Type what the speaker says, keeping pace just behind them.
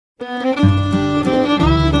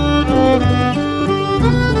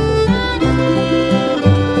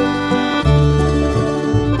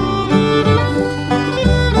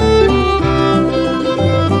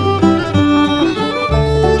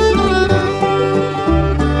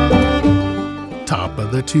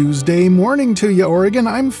Tuesday morning to you, Oregon.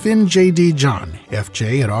 I'm Finn J.D. John,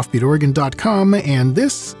 FJ at offbeatoregon.com, and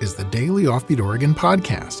this is the Daily Offbeat Oregon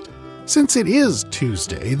podcast. Since it is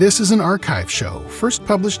Tuesday, this is an archive show, first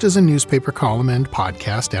published as a newspaper column and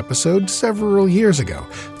podcast episode several years ago.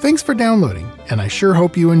 Thanks for downloading, and I sure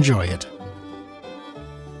hope you enjoy it.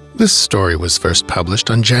 This story was first published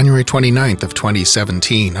on January 29th of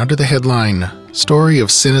 2017 under the headline, Story of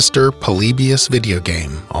Sinister Polybius Video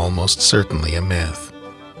Game, Almost Certainly a Myth.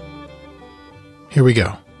 Here we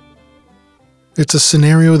go. It's a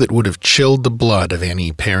scenario that would have chilled the blood of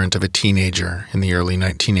any parent of a teenager in the early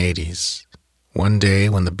 1980s. One day,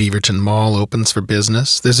 when the Beaverton Mall opens for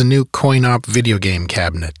business, there's a new coin-op video game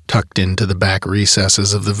cabinet tucked into the back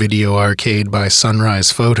recesses of the video arcade by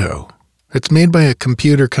Sunrise Photo. It's made by a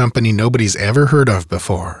computer company nobody's ever heard of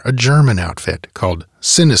before, a German outfit called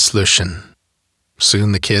Sinister.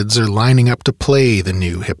 Soon the kids are lining up to play the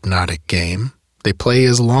new hypnotic game. They play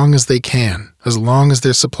as long as they can, as long as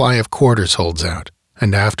their supply of quarters holds out,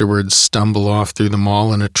 and afterwards stumble off through the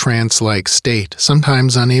mall in a trance-like state,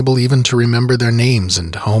 sometimes unable even to remember their names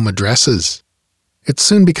and home addresses. It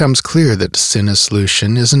soon becomes clear that Sinister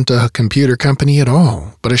isn't a computer company at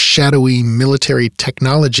all, but a shadowy military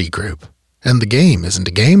technology group. And the game isn't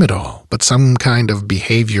a game at all, but some kind of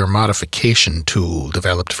behavior modification tool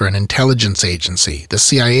developed for an intelligence agency, the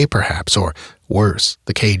CIA perhaps, or worse,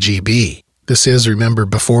 the KGB. This is, remember,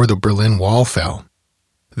 before the Berlin Wall fell.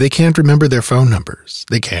 They can't remember their phone numbers.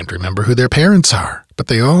 They can't remember who their parents are. But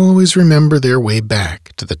they always remember their way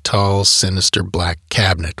back to the tall, sinister black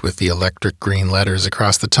cabinet with the electric green letters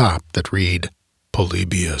across the top that read,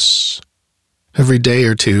 Polybius. Every day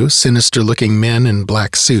or two, sinister-looking men in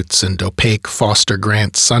black suits and opaque Foster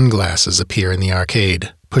Grant sunglasses appear in the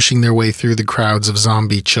arcade, pushing their way through the crowds of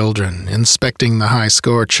zombie children, inspecting the high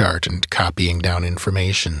score chart and copying down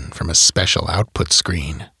information from a special output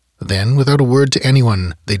screen. Then, without a word to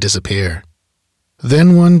anyone, they disappear.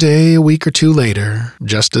 Then one day, a week or two later,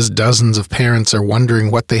 just as dozens of parents are wondering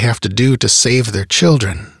what they have to do to save their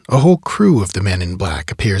children, a whole crew of the men in black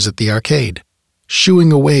appears at the arcade.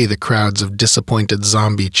 Shooing away the crowds of disappointed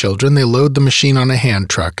zombie children, they load the machine on a hand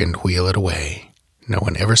truck and wheel it away. No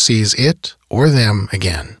one ever sees it or them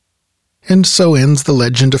again. And so ends the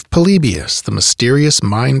legend of Polybius, the mysterious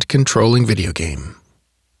mind-controlling video game.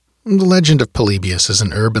 The legend of Polybius is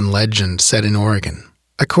an urban legend set in Oregon.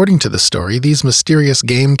 According to the story, these mysterious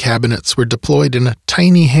game cabinets were deployed in a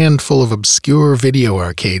tiny handful of obscure video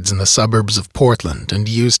arcades in the suburbs of Portland and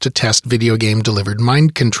used to test video game-delivered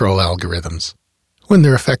mind control algorithms. When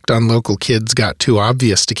their effect on local kids got too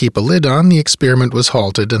obvious to keep a lid on, the experiment was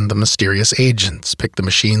halted and the mysterious agents picked the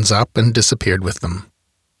machines up and disappeared with them.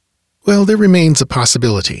 Well, there remains a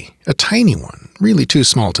possibility, a tiny one, really too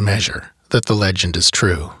small to measure, that the legend is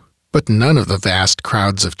true. But none of the vast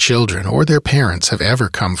crowds of children or their parents have ever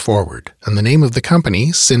come forward, and the name of the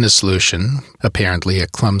company, Sinister, apparently a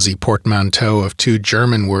clumsy portmanteau of two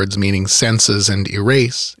German words meaning senses and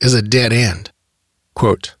erase, is a dead end.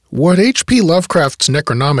 Quote, What H.P. Lovecraft's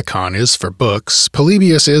Necronomicon is for books,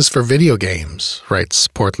 Polybius is for video games, writes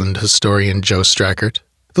Portland historian Joe Strackert.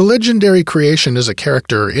 The legendary creation is a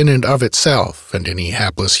character in and of itself, and any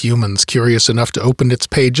hapless humans curious enough to open its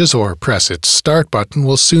pages or press its start button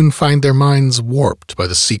will soon find their minds warped by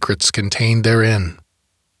the secrets contained therein.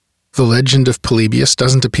 The legend of Polybius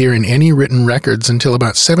doesn't appear in any written records until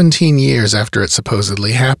about 17 years after it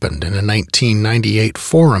supposedly happened in a 1998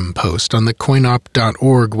 forum post on the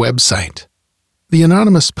coinop.org website. The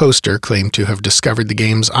anonymous poster claimed to have discovered the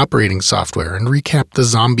game's operating software and recapped the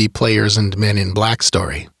zombie players and men in black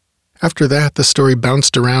story. After that, the story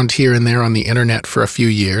bounced around here and there on the internet for a few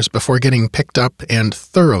years before getting picked up and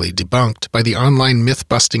thoroughly debunked by the online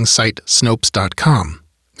myth-busting site Snopes.com.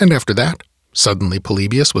 And after that, suddenly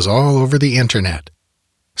Polybius was all over the internet.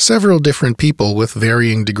 Several different people with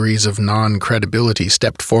varying degrees of non-credibility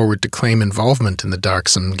stepped forward to claim involvement in the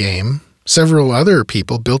darksome game. Several other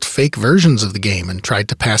people built fake versions of the game and tried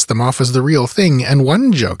to pass them off as the real thing, and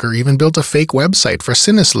one joker even built a fake website for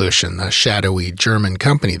Sinister, a shadowy German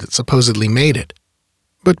company that supposedly made it.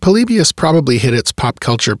 But Polybius probably hit its pop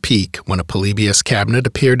culture peak when a Polybius cabinet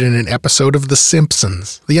appeared in an episode of The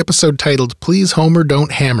Simpsons, the episode titled Please Homer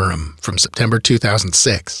Don't Hammer 'Em from September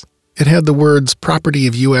 2006. It had the words "Property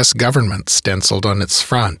of U.S. Government" stenciled on its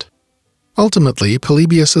front. Ultimately,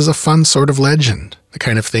 Polybius is a fun sort of legend, the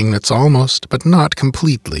kind of thing that's almost, but not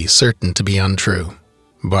completely, certain to be untrue.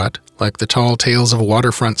 But, like the tall tales of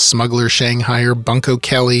waterfront smuggler Shanghaier Bunko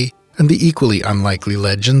Kelly, and the equally unlikely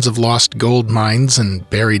legends of lost gold mines and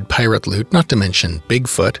buried pirate loot, not to mention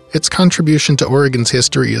Bigfoot, its contribution to Oregon's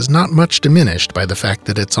history is not much diminished by the fact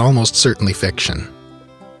that it's almost certainly fiction.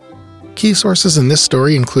 Key sources in this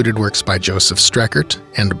story included works by Joseph Streckert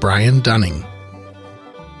and Brian Dunning.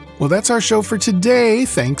 Well, that's our show for today.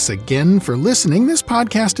 Thanks again for listening. This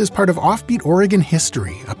podcast is part of Offbeat Oregon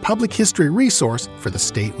History, a public history resource for the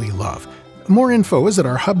state we love. More info is at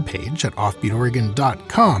our hub page at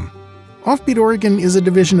offbeatoregon.com. Offbeat Oregon is a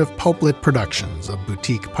division of Pulplit Productions, a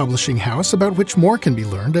boutique publishing house about which more can be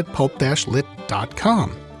learned at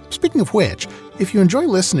pulp-lit.com. Speaking of which, if you enjoy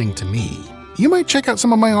listening to me, you might check out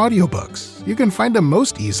some of my audiobooks. You can find them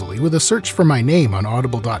most easily with a search for my name on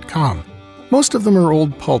audible.com. Most of them are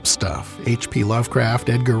old pulp stuff, H.P. Lovecraft,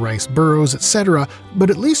 Edgar Rice Burroughs, etc., but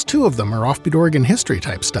at least 2 of them are Offbeat Oregon history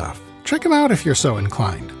type stuff. Check them out if you're so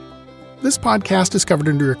inclined. This podcast is covered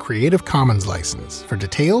under a Creative Commons license. For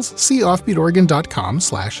details, see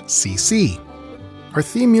offbeatoregon.com/cc. Our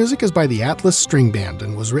theme music is by the Atlas String Band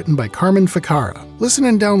and was written by Carmen Ficara. Listen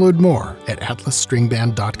and download more at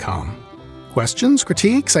atlasstringband.com. Questions,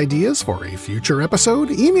 critiques, ideas for a future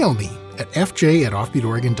episode? Email me at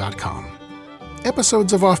fj@offbeatoregon.com.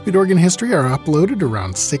 Episodes of Offbeat Oregon History are uploaded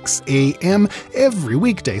around 6 a.m. every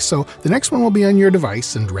weekday, so the next one will be on your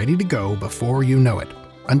device and ready to go before you know it.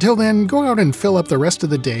 Until then, go out and fill up the rest of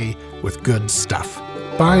the day with good stuff.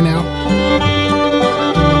 Bye now.